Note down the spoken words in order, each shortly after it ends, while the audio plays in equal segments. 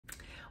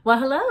Well,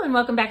 hello and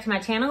welcome back to my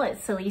channel.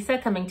 It's Celisa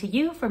coming to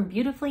you from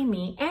Beautifully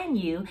Me and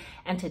You.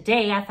 And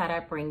today I thought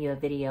I'd bring you a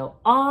video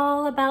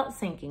all about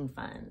sinking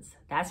funds.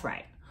 That's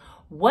right.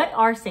 What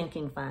are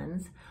sinking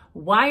funds?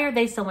 Why are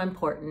they so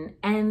important?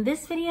 And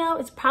this video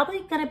is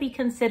probably going to be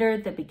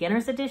considered the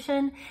beginner's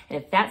edition.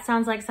 And if that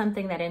sounds like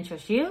something that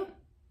interests you,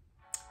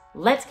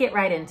 let's get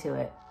right into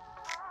it.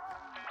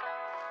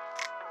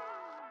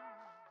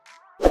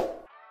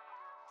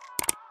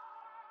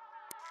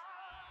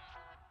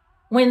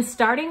 When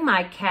starting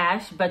my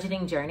cash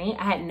budgeting journey,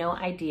 I had no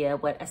idea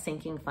what a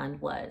sinking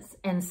fund was.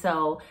 And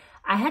so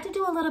I had to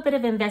do a little bit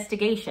of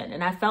investigation,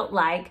 and I felt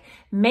like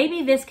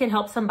maybe this could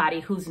help somebody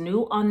who's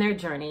new on their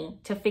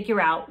journey to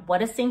figure out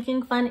what a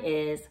sinking fund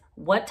is,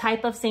 what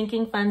type of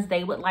sinking funds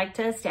they would like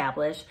to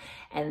establish,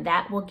 and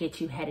that will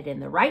get you headed in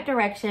the right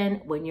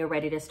direction when you're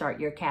ready to start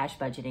your cash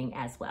budgeting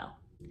as well.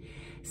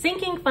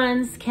 Sinking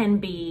funds can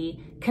be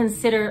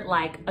considered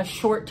like a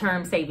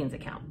short-term savings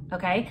account,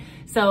 okay?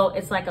 So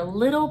it's like a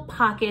little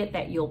pocket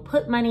that you'll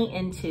put money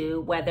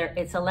into, whether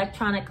it's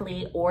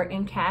electronically or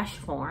in cash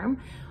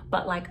form,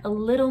 but like a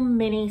little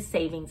mini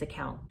savings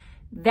account.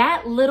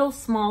 That little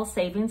small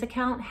savings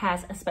account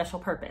has a special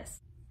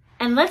purpose.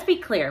 And let's be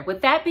clear,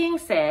 with that being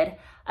said,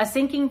 a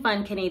sinking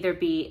fund can either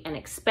be an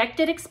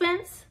expected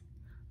expense,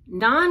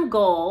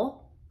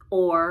 non-goal,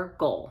 or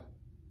goal.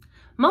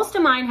 Most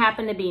of mine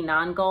happen to be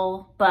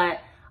non-goal,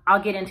 but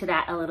I'll get into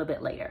that a little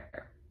bit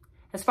later.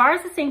 As far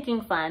as the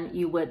sinking fund,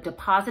 you would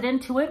deposit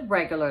into it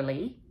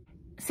regularly.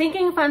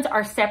 Sinking funds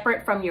are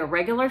separate from your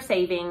regular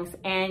savings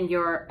and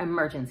your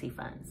emergency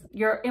funds.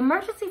 Your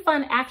emergency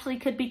fund actually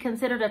could be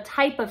considered a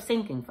type of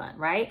sinking fund,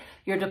 right?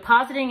 You're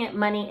depositing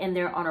money in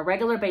there on a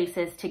regular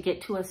basis to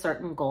get to a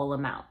certain goal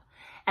amount.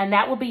 And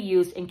that will be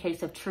used in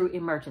case of true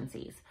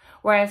emergencies.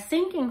 Whereas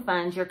sinking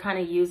funds, you're kind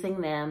of using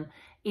them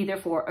either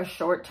for a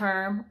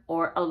short-term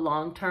or a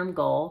long-term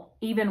goal.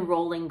 Even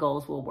rolling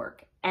goals will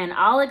work. And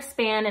I'll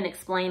expand and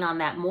explain on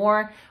that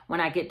more when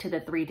I get to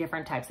the 3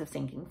 different types of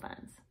sinking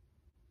funds.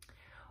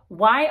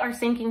 Why are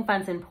sinking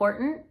funds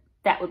important?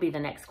 That would be the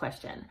next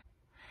question.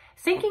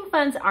 Sinking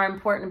funds are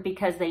important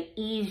because they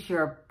ease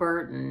your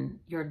burden,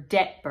 your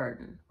debt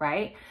burden,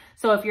 right?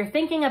 So if you're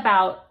thinking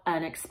about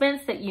an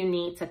expense that you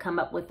need to come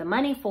up with the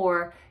money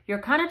for,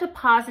 you're kind of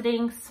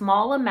depositing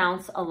small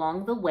amounts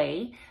along the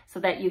way so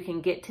that you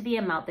can get to the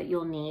amount that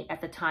you'll need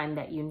at the time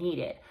that you need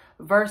it,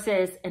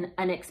 versus an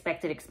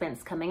unexpected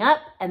expense coming up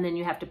and then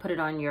you have to put it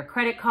on your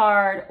credit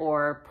card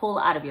or pull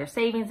out of your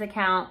savings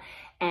account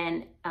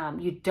and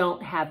you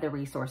don't have the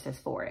resources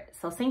for it.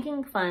 So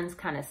sinking funds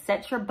kind of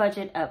sets your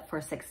budget up for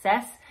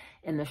success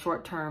in the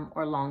short-term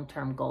or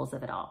long-term goals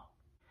of it all.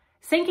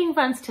 Sinking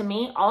funds to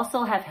me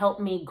also have helped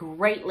me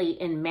greatly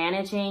in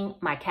managing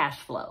my cash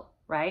flow,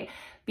 right?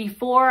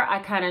 Before, I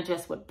kind of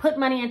just would put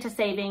money into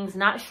savings,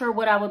 not sure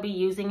what I would be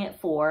using it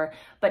for.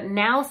 But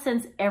now,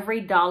 since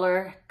every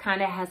dollar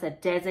kind of has a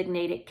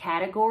designated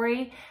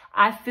category,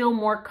 I feel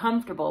more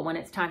comfortable when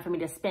it's time for me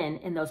to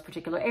spend in those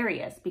particular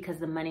areas because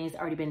the money's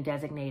already been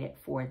designated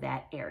for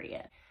that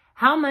area.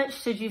 How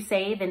much should you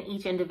save in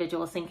each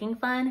individual sinking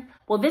fund?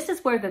 Well, this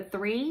is where the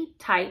 3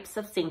 types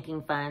of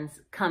sinking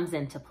funds comes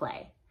into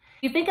play.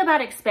 If you think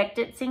about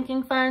expected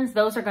sinking funds,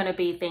 those are going to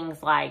be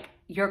things like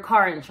your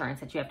car insurance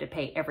that you have to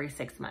pay every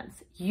 6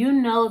 months. You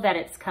know that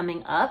it's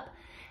coming up,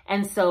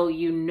 and so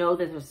you know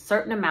that there's a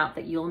certain amount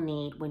that you'll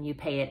need when you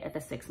pay it at the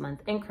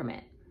 6-month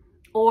increment.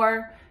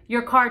 Or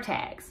your car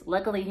tags.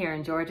 Luckily here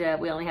in Georgia,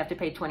 we only have to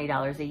pay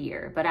 $20 a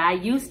year. But I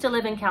used to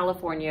live in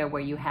California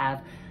where you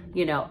have,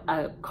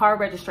 a car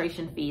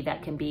registration fee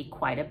that can be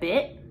quite a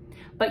bit.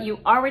 But you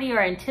already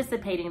are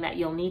anticipating that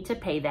you'll need to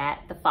pay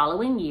that the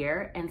following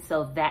year, and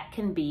so that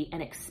can be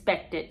an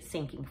expected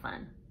sinking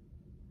fund.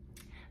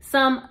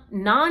 Some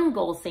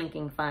non-goal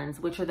sinking funds,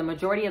 which are the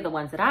majority of the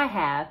ones that I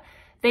have,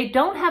 they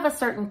don't have a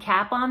certain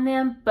cap on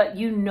them, but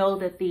you know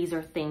that these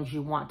are things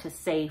you want to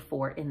save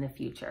for in the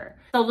future.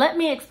 So let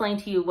me explain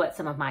to you what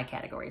some of my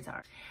categories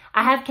are.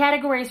 I have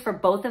categories for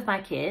both of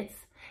my kids,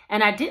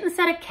 and I didn't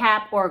set a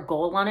cap or a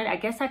goal on it. I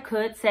guess I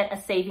could set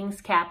a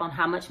savings cap on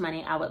how much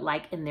money I would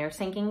like in their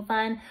sinking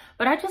fund,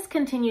 but I just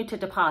continue to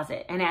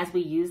deposit. And as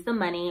we use the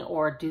money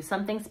or do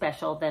something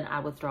special, then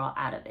I withdraw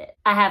out of it.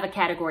 I have a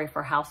category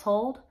for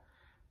household.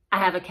 I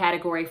have a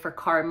category for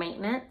car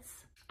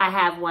maintenance. I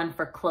have one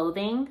for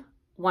clothing,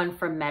 one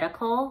for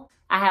medical.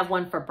 I have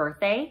one for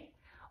birthday,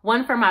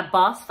 one for my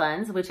boss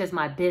funds, which is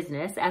my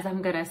business. As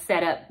I'm gonna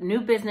set up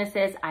new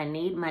businesses, I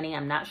need money.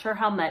 I'm not sure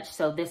how much,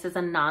 so this is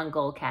a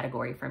non-goal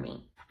category for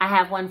me. I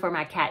have one for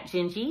my cat,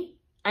 Gingy.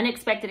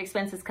 Unexpected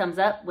expenses comes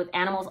up with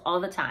animals all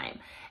the time.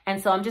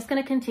 And so I'm just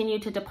gonna continue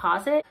to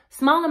deposit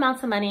small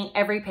amounts of money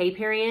every pay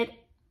period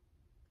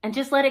and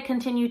just let it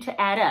continue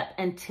to add up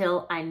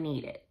until I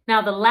need it.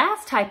 Now, the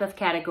last type of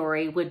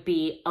category would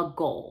be a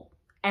goal.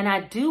 And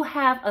I do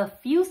have a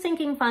few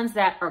sinking funds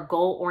that are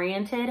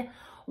goal-oriented.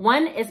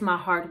 One is my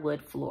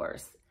hardwood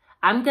floors.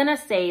 I'm gonna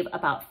save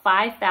about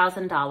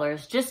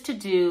 $5,000 just to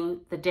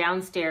do the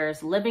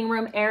downstairs living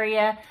room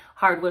area,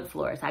 hardwood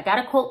floors. I got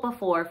a quote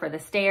before for the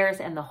stairs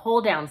and the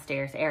whole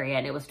downstairs area,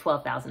 and it was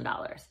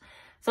 $12,000.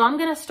 So I'm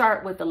gonna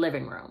start with the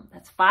living room.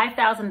 That's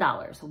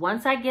 $5,000.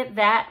 Once I get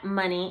that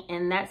money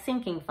in that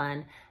sinking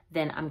fund,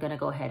 then I'm gonna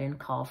go ahead and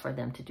call for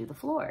them to do the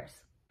floors.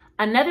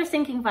 Another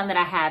sinking fund that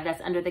I have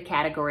that's under the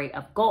category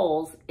of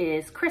goals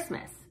is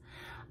Christmas.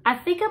 I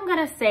think I'm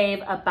gonna save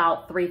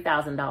about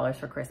 $3,000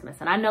 for Christmas.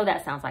 And I know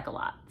that sounds like a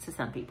lot to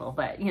some people,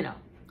 but you know,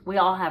 we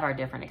all have our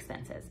different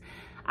expenses.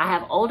 I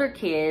have older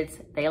kids,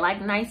 they like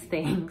nice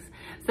things.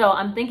 So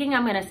I'm thinking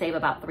I'm gonna save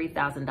about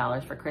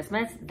 $3,000 for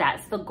Christmas.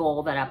 That's the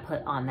goal that I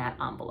put on that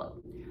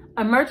envelope.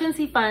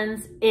 Emergency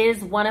funds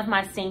is one of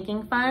my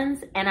sinking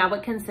funds, and I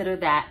would consider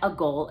that a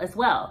goal as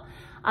well.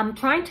 I'm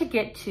trying to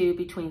get to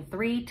between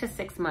 3 to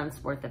 6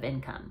 months worth of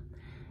income.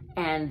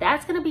 And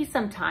that's gonna be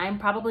some time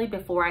probably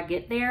before I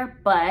get there,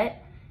 but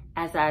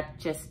as I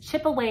just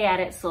chip away at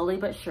it slowly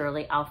but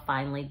surely, I'll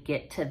finally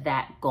get to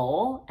that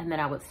goal, and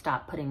then I would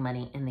stop putting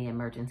money in the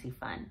emergency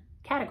fund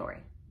category.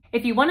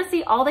 If you want to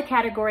see all the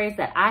categories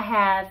that I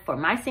have for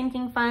my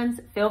sinking funds,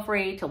 feel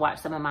free to watch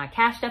some of my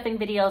cash stuffing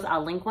videos.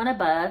 I'll link one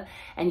above,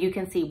 and you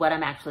can see what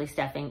I'm actually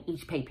stuffing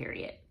each pay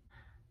period.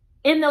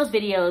 In those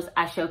videos,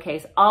 I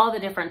showcase all the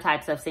different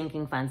types of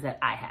sinking funds that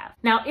I have.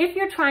 Now, if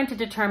you're trying to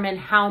determine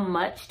how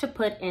much to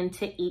put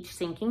into each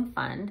sinking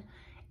fund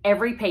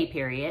every pay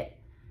period,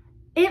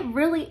 it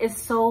really is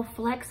so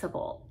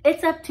flexible.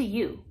 It's up to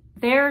you.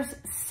 There's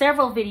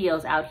several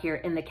videos out here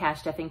in the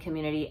cash stuffing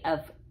community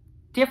of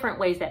different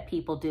ways that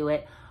people do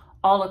it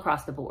all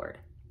across the board.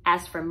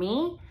 As for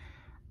me,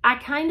 I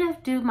kind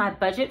of do my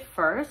budget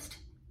first.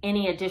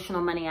 Any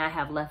additional money I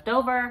have left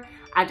over,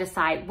 I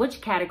decide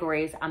which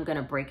categories I'm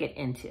gonna break it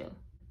into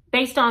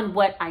based on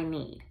what I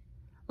need.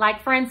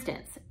 Like for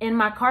instance, in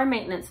my car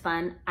maintenance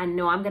fund, I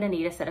know I'm gonna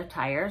need a set of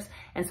tires.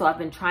 And so I've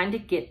been trying to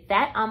get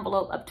that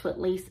envelope up to at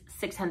least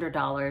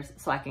 $600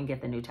 so I can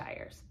get the new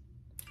tires.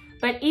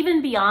 But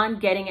even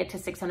beyond getting it to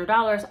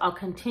 $600, I'll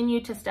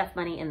continue to stuff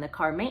money in the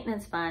car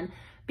maintenance fund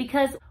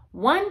because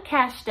one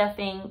cash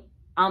stuffing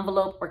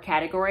envelope or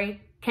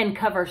category can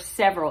cover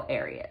several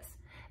areas.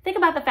 Think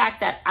about the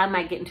fact that I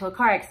might get into a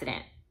car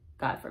accident,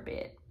 God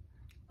forbid.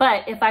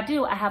 But if I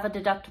do, I have a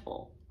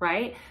deductible,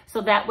 right?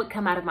 So that would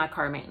come out of my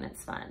car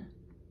maintenance fund.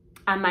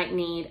 I might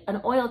need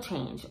an oil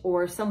change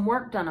or some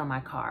work done on my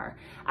car.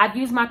 I've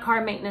used my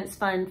car maintenance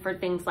fund for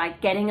things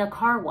like getting a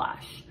car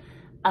wash,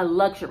 a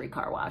luxury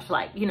car wash,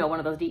 like, you know, one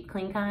of those deep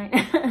clean kind.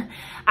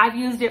 I've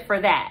used it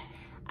for that.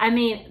 I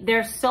mean,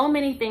 there's so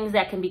many things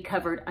that can be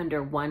covered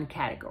under one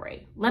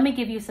category. Let me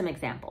give you some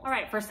examples. All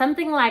right, for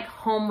something like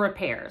home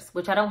repairs,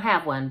 which I don't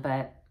have one,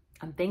 but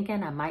I'm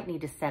thinking I might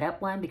need to set up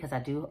one because I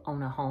do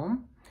own a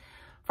home.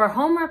 For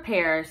home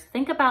repairs,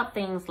 think about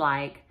things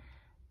like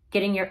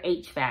getting your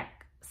HVAC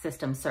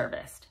system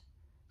serviced,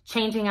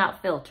 changing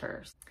out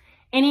filters,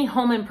 any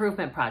home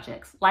improvement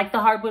projects like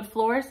the hardwood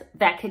floors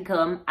that could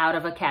come out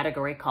of a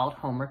category called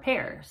home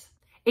repairs.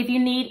 If you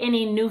need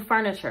any new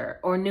furniture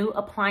or new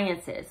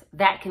appliances,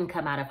 that can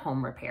come out of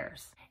home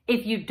repairs.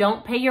 If you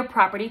don't pay your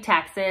property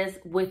taxes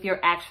with your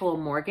actual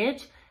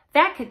mortgage,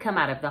 that could come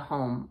out of the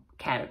home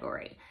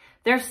category.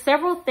 There's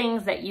several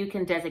things that you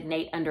can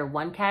designate under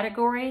one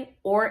category,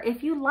 or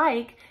if you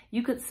like,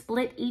 you could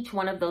split each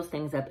one of those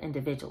things up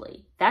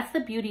individually. That's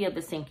the beauty of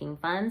the sinking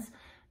funds.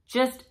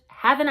 Just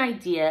have an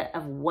idea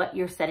of what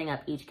you're setting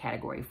up each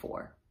category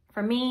for.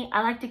 For me,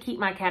 I like to keep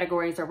my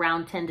categories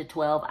around 10 to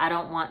 12. I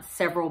don't want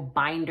several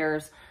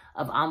binders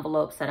of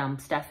envelopes that I'm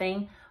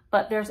stuffing,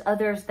 but there's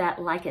others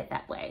that like it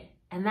that way.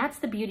 And that's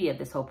the beauty of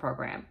this whole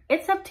program.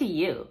 It's up to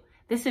you.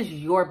 This is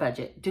your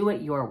budget. Do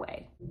it your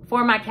way.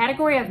 For my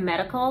category of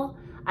medical,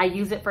 I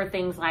use it for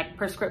things like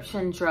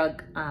prescription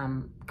drug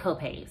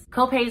copays.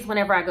 Copays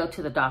whenever I go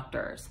to the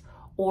doctors.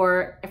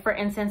 Or for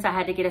instance, I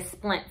had to get a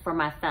splint for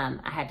my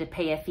thumb. I had to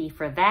pay a fee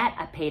for that.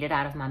 I paid it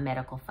out of my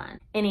medical fund.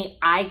 Any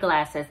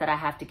eyeglasses that I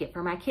have to get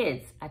for my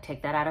kids, I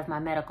take that out of my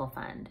medical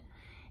fund.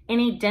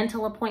 Any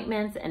dental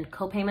appointments and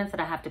co-payments that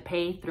I have to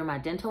pay through my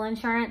dental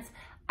insurance,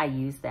 I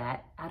use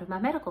that out of my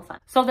medical fund.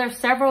 So there's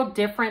several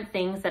different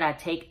things that I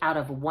take out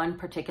of one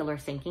particular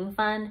sinking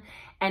fund.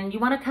 And you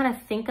want to kind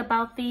of think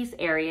about these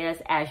areas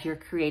as you're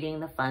creating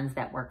the funds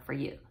that work for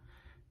you.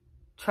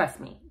 Trust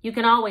me, you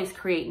can always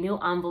create new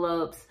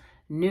envelopes,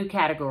 new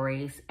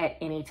categories at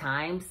any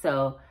time.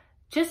 So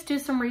just do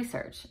some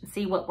research and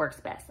see what works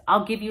best.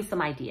 I'll give you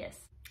some ideas.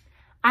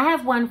 I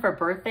have one for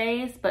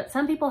birthdays, but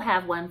some people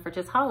have one for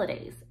just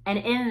holidays. And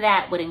in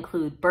that would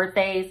include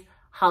birthdays,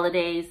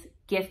 holidays,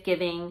 gift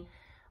giving,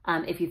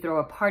 if you throw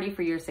a party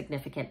for your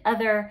significant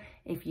other,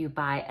 if you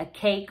buy a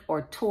cake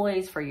or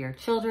toys for your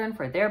children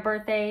for their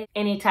birthday,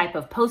 any type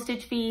of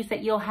postage fees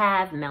that you'll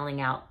have,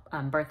 mailing out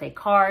birthday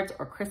cards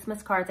or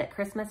Christmas cards at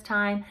Christmas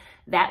time,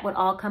 that would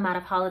all come out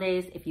of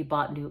holidays. If you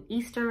bought new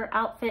Easter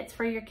outfits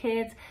for your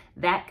kids,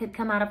 that could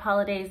come out of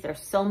holidays.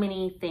 There's so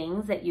many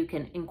things that you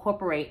can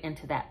incorporate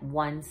into that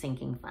one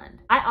sinking fund.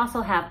 I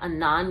also have a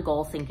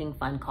non-goal sinking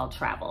fund called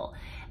travel.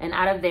 And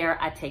out of there,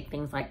 I take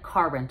things like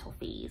car rental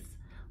fees,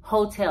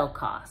 hotel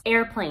costs,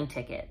 airplane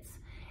tickets,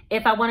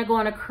 If I want to go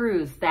on a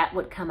cruise, that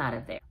would come out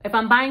of there. If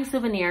I'm buying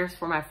souvenirs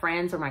for my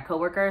friends or my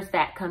coworkers,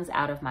 that comes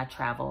out of my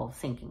travel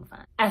sinking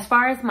fund. As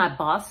far as my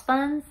boss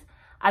funds,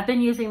 I've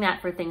been using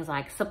that for things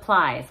like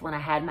supplies when I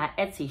had my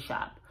Etsy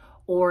shop,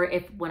 or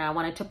when I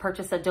wanted to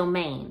purchase a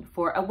domain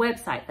for a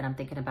website that I'm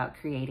thinking about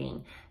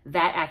creating,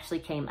 that actually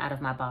came out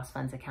of my boss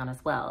funds account as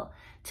well.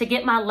 To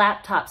get my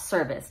laptop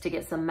serviced, to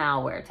get some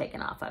malware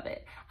taken off of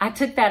it, I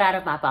took that out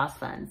of my boss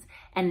funds.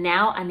 And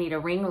now I need a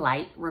ring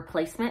light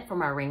replacement for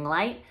my ring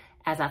light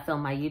as I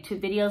film my YouTube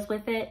videos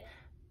with it.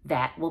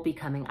 That will be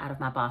coming out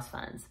of my boss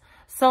funds.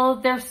 So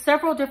there's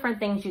several different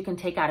things you can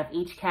take out of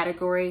each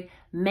category.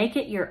 Make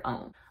it your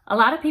own. A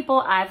lot of people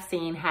I've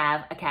seen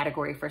have a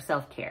category for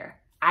self-care.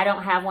 I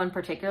don't have one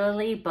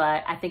particularly,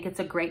 but I think it's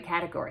a great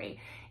category.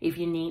 If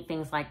you need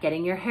things like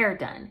getting your hair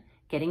done,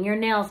 getting your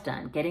nails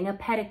done, getting a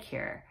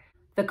pedicure,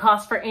 the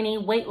cost for any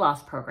weight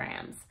loss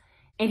programs,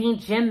 any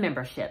gym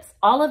memberships,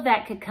 all of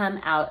that could come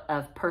out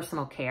of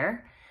personal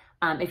care.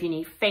 If you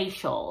need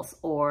facials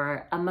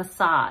or a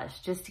massage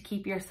just to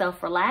keep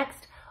yourself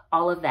relaxed,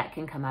 all of that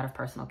can come out of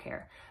personal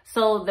care.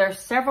 So there's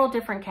several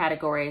different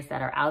categories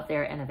that are out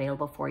there and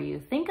available for you.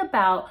 Think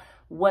about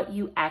what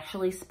you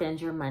actually spend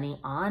your money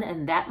on,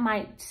 and that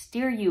might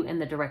steer you in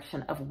the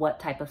direction of what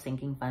type of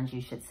sinking funds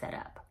you should set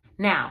up.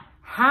 Now,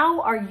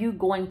 how are you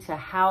going to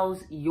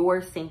house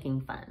your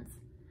sinking funds?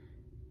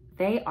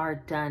 They are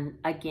done,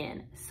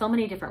 again, so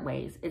many different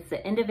ways. It's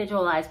the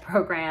individualized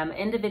program,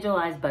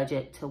 individualized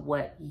budget to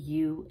what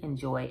you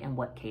enjoy and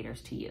what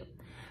caters to you.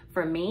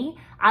 For me,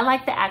 I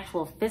like the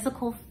actual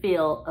physical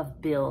feel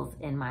of bills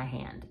in my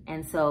hand.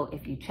 And so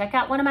if you check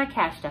out one of my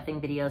cash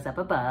stuffing videos up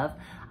above,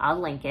 I'll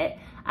link it.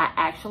 I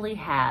actually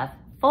have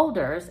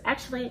folders.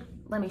 Actually,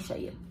 let me show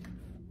you.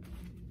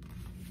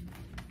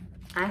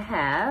 I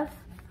have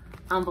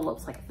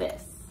envelopes like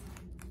this.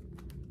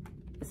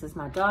 This is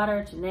my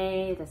daughter,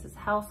 Janae. This is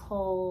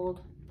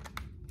household,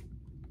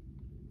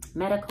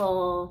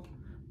 medical,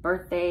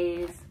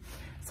 birthdays.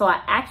 So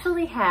I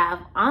actually have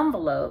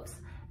envelopes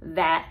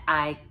that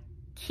I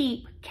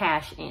keep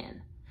cash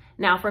in.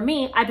 Now for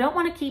me, I don't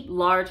want to keep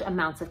large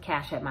amounts of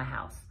cash at my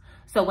house.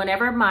 So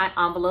whenever my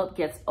envelope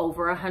gets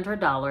over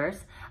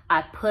 $100,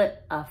 I put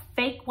a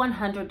fake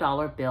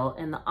 $100 bill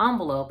in the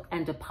envelope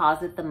and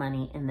deposit the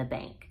money in the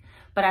bank.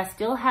 But I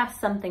still have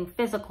something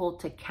physical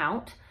to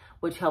count,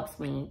 which helps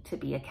me to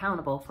be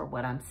accountable for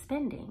what I'm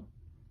spending.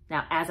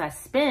 Now, as I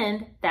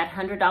spend that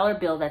 $100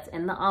 bill that's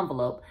in the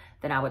envelope,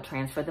 then I would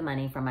transfer the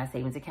money from my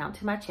savings account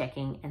to my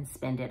checking and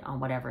spend it on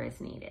whatever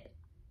is needed.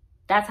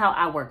 That's how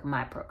I work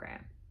my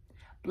program.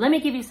 Let me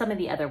give you some of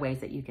the other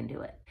ways that you can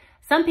do it.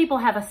 Some people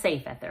have a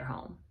safe at their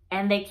home,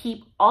 and they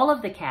keep all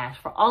of the cash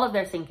for all of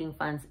their sinking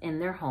funds in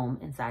their home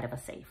inside of a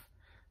safe.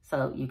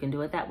 So you can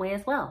do it that way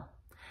as well.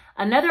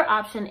 Another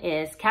option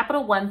is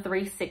Capital One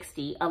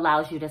 360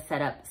 allows you to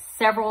set up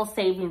several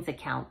savings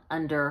accounts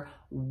under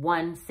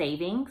one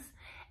savings,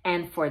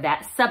 and for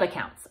that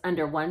sub-accounts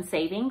under one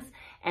savings.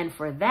 And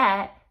for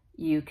that,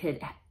 you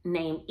could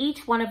name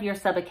each one of your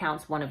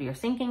sub-accounts one of your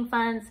sinking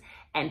funds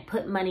and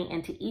put money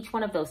into each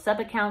one of those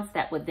sub-accounts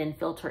that would then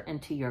filter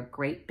into your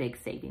great big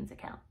savings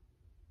account.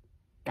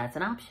 That's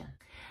an option.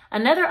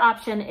 Another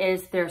option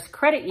is there's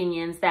credit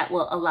unions that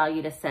will allow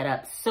you to set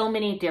up so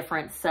many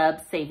different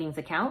sub-savings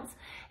accounts.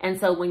 And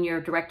so when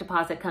your direct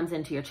deposit comes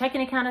into your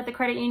checking account at the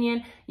credit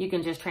union, you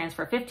can just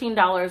transfer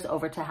 $15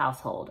 over to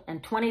household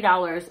and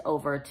 $20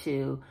 over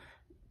to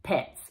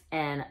pets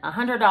and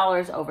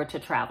 $100 over to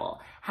travel.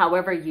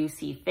 However you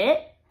see fit,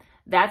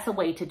 that's a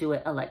way to do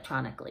it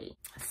electronically.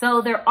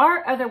 So there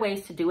are other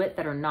ways to do it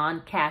that are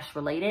non-cash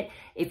related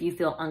if you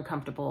feel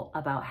uncomfortable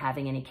about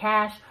having any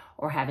cash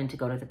or having to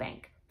go to the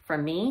bank. For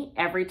me,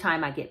 every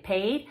time I get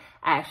paid,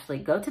 I actually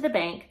go to the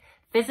bank,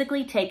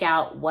 physically take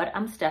out what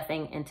I'm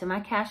stuffing into my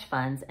cash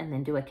funds, and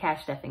then do a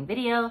cash stuffing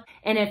video.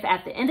 And if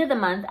at the end of the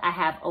month I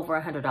have over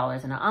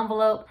 $100 in an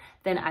envelope,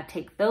 then I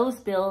take those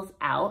bills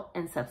out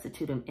and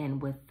substitute them in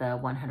with the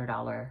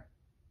 $100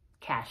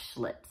 cash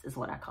slips is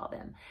what I call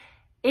them.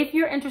 If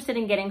you're interested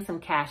in getting some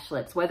cash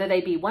slips, whether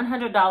they be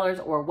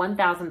 $100 or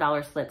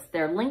 $1,000 slips,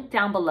 they're linked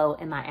down below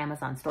in my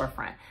Amazon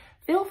storefront.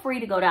 Feel free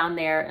to go down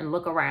there and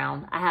look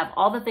around. I have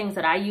all the things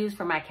that I use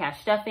for my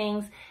cash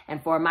stuffings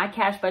and for my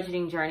cash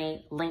budgeting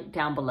journey linked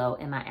down below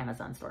in my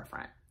Amazon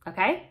storefront,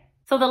 okay?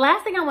 So the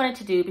last thing I wanted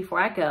to do before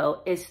I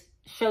go is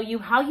show you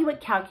how you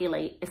would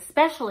calculate,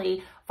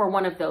 especially for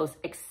one of those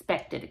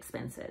expected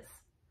expenses,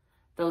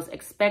 those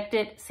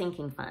expected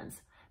sinking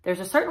funds. There's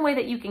a certain way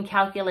that you can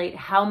calculate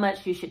how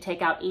much you should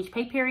take out each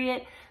pay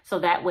period, so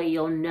that way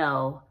you'll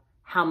know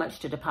how much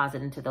to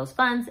deposit into those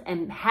funds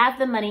and have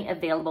the money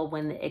available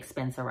when the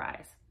expense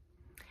arises.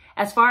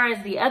 As far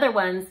as the other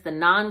ones, the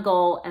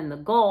non-goal and the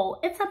goal,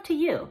 it's up to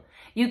you.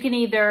 You can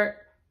either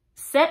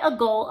set a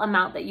goal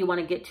amount that you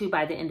want to get to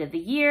by the end of the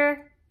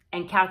year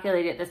and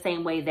calculate it the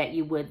same way that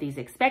you would these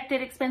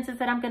expected expenses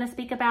that I'm going to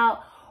speak about,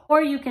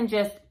 or you can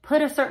just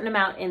put a certain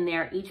amount in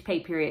there each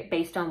pay period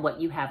based on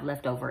what you have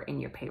left over in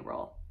your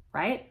payroll,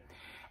 right?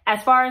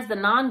 As far as the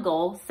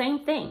non-goal,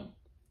 same thing.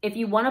 If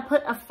you want to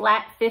put a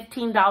flat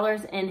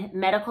 $15 in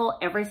medical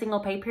every single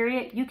pay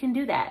period, you can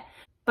do that.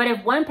 But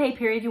if one pay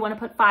period you want to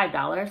put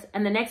 $5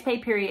 and the next pay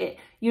period,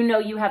 you know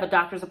you have a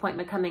doctor's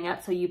appointment coming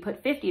up, so you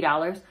put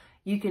 $50,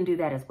 you can do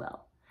that as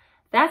well.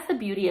 That's the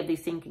beauty of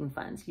these sinking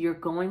funds. You're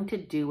going to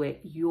do it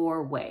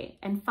your way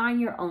and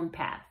find your own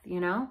path, you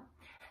know?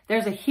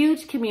 There's a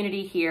huge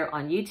community here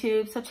on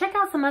YouTube, so check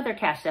out some other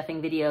cash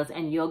stuffing videos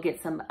and you'll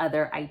get some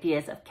other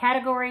ideas of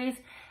categories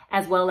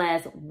as well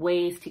as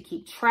ways to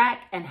keep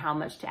track and how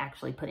much to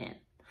actually put in.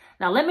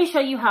 Now, let me show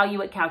you how you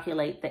would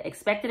calculate the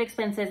expected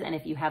expenses and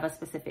if you have a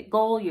specific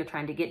goal you're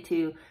trying to get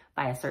to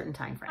by a certain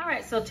time frame. All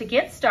right, so to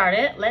get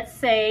started, let's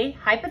say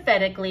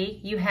hypothetically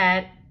you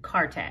had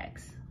car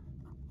tags.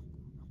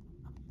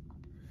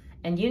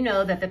 And you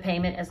know that the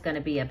payment is going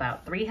to be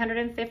about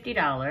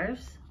 $350.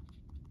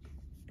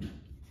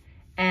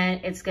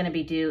 And it's going to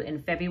be due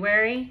in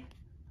February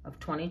of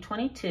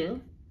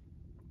 2022.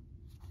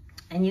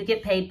 And you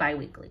get paid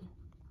bi-weekly.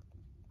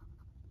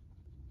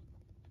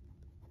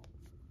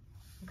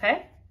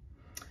 Okay?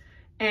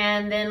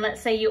 And then let's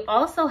say you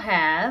also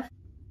have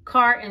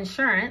car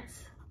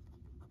insurance.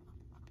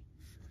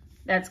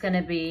 That's going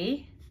to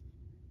be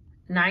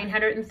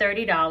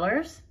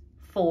 $930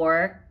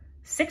 for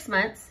 6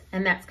 months,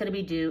 and that's going to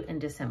be due in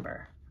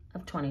December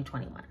of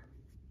 2021.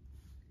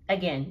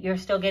 Again, you're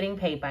still getting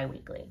paid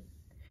bi-weekly.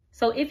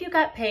 So if you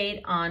got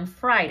paid on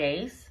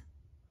Fridays,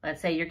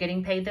 let's say you're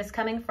getting paid this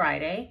coming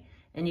Friday,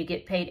 and you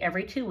get paid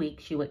every 2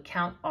 weeks, you would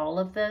count all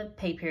of the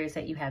pay periods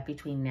that you have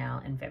between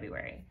now and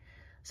February.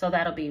 So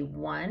that'll be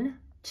 1,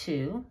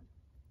 2,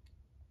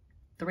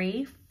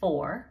 3,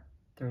 4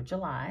 through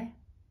July,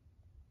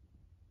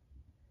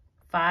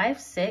 5,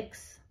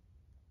 6,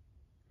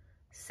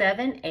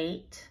 7,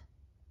 8,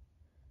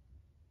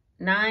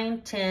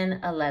 9,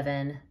 10,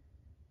 11,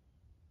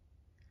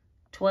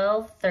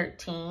 12,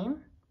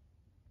 13,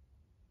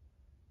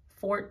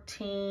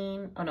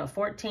 14,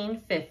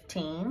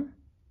 15.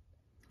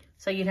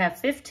 So you'd have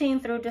 15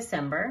 through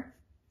December,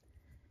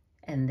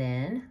 and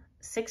then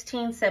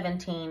 16,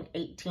 17,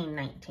 18,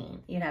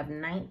 19. You'd have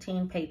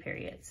 19 pay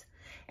periods.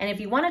 And if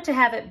you wanted to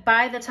have it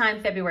by the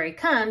time February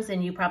comes,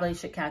 then you probably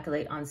should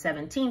calculate on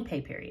 17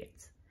 pay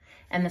periods.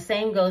 And the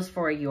same goes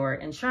for your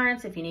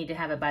insurance. If you need to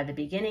have it by the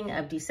beginning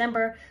of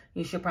December,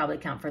 you should probably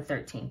count for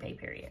 13 pay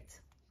periods.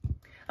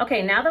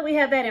 Okay, now that we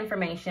have that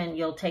information,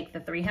 you'll take the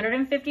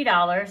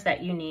 $350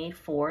 that you need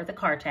for the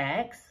car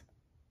tags,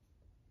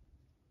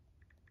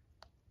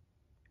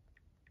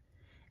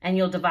 and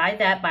you'll divide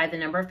that by the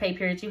number of pay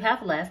periods you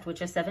have left,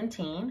 which is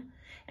 17.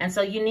 And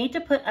so you need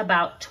to put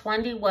about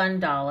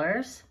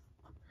 $21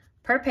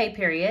 per pay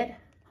period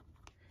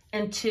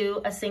into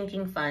a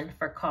sinking fund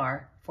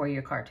for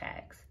your car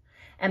tags.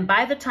 And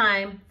by the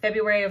time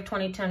February of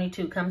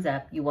 2022 comes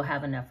up, you will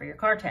have enough for your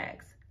car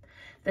tags.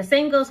 The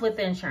same goes with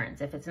the insurance.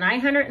 If it's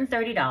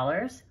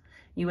 $930,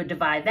 you would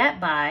divide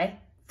that by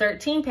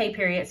 13 pay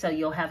periods, so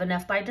you'll have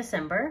enough by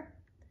December.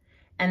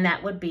 And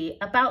that would be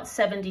about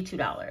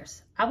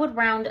 $72. I would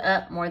round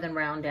up more than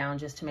round down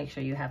just to make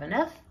sure you have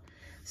enough.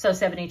 So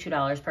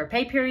 $72 per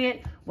pay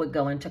period would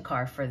go into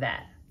car for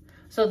that.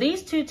 So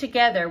these two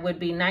together would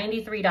be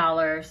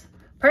 $93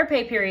 per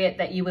pay period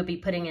that you would be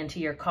putting into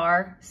your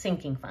car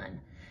sinking fund.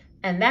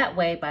 And that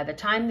way, by the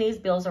time these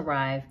bills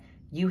arrive,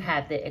 you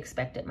had the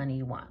expected money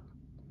you want.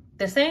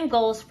 The same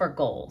goes for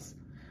goals.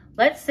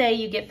 Let's say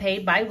you get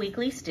paid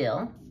bi-weekly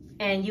still,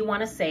 and you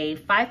want to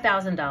save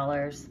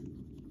 $5,000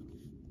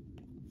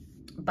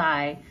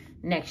 by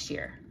next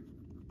year.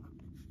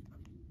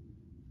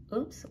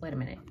 Oops, wait a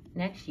minute.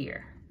 Next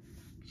year.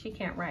 She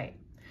can't write.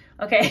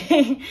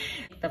 Okay.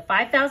 The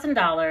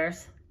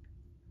 $5,000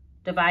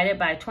 divided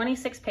by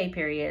 26 pay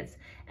periods,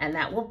 and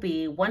that will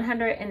be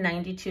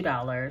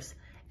 $192.30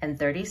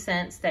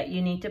 that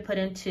you need to put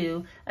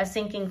into a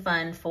sinking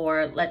fund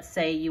for, let's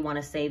say you want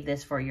to save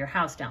this for your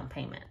house down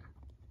payment.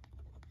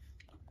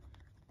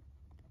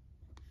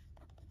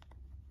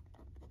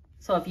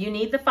 So if you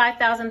need the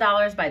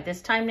 $5,000 by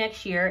this time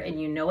next year and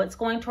you know it's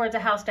going towards a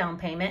house down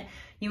payment,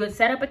 you would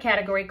set up a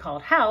category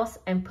called house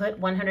and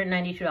put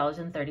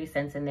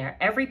 $192.30 in there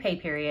every pay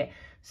period,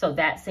 so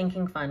that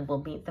sinking fund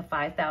will meet the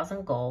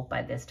 $5,000 goal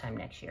by this time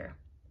next year.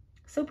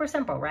 Super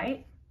simple,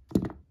 right?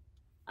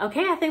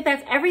 Okay, I think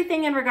that's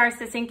everything in regards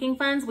to sinking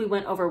funds. We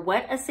went over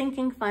what a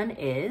sinking fund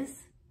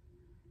is,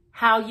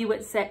 how you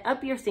would set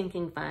up your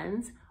sinking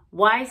funds,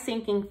 why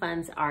sinking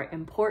funds are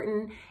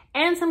important,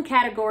 and some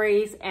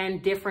categories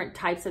and different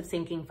types of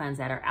sinking funds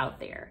that are out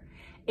there.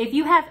 If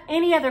you have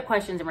any other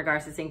questions in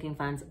regards to sinking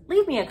funds,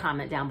 leave me a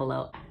comment down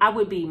below. I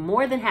would be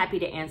more than happy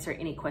to answer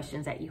any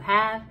questions that you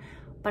have,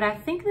 but I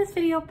think this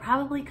video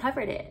probably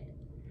covered it.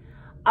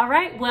 All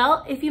right,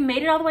 well, if you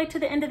made it all the way to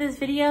the end of this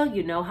video,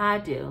 you know how I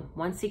do.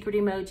 One secret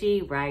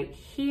emoji right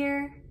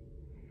here.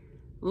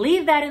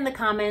 Leave that in the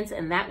comments,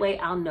 and that way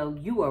I'll know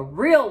you a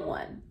real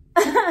one.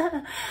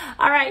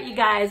 All right, you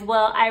guys.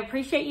 Well, I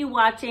appreciate you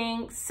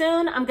watching.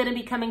 Soon, I'm going to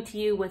be coming to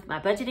you with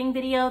my budgeting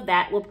video.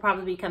 That will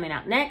probably be coming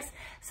out next.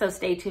 So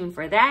stay tuned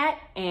for that.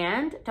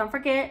 And don't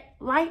forget,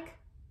 like,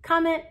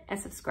 comment, and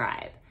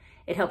subscribe.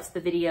 It helps the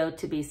video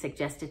to be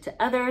suggested to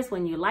others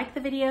when you like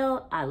the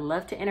video. I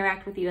love to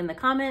interact with you in the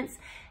comments,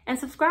 and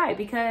subscribe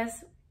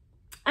because,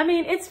 I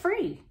mean, it's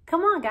free.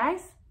 Come on,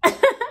 guys.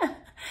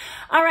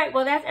 All right,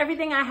 well, that's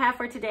everything I have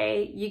for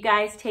today. You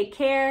guys take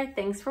care.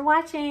 Thanks for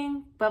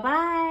watching.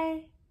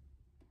 Bye-bye.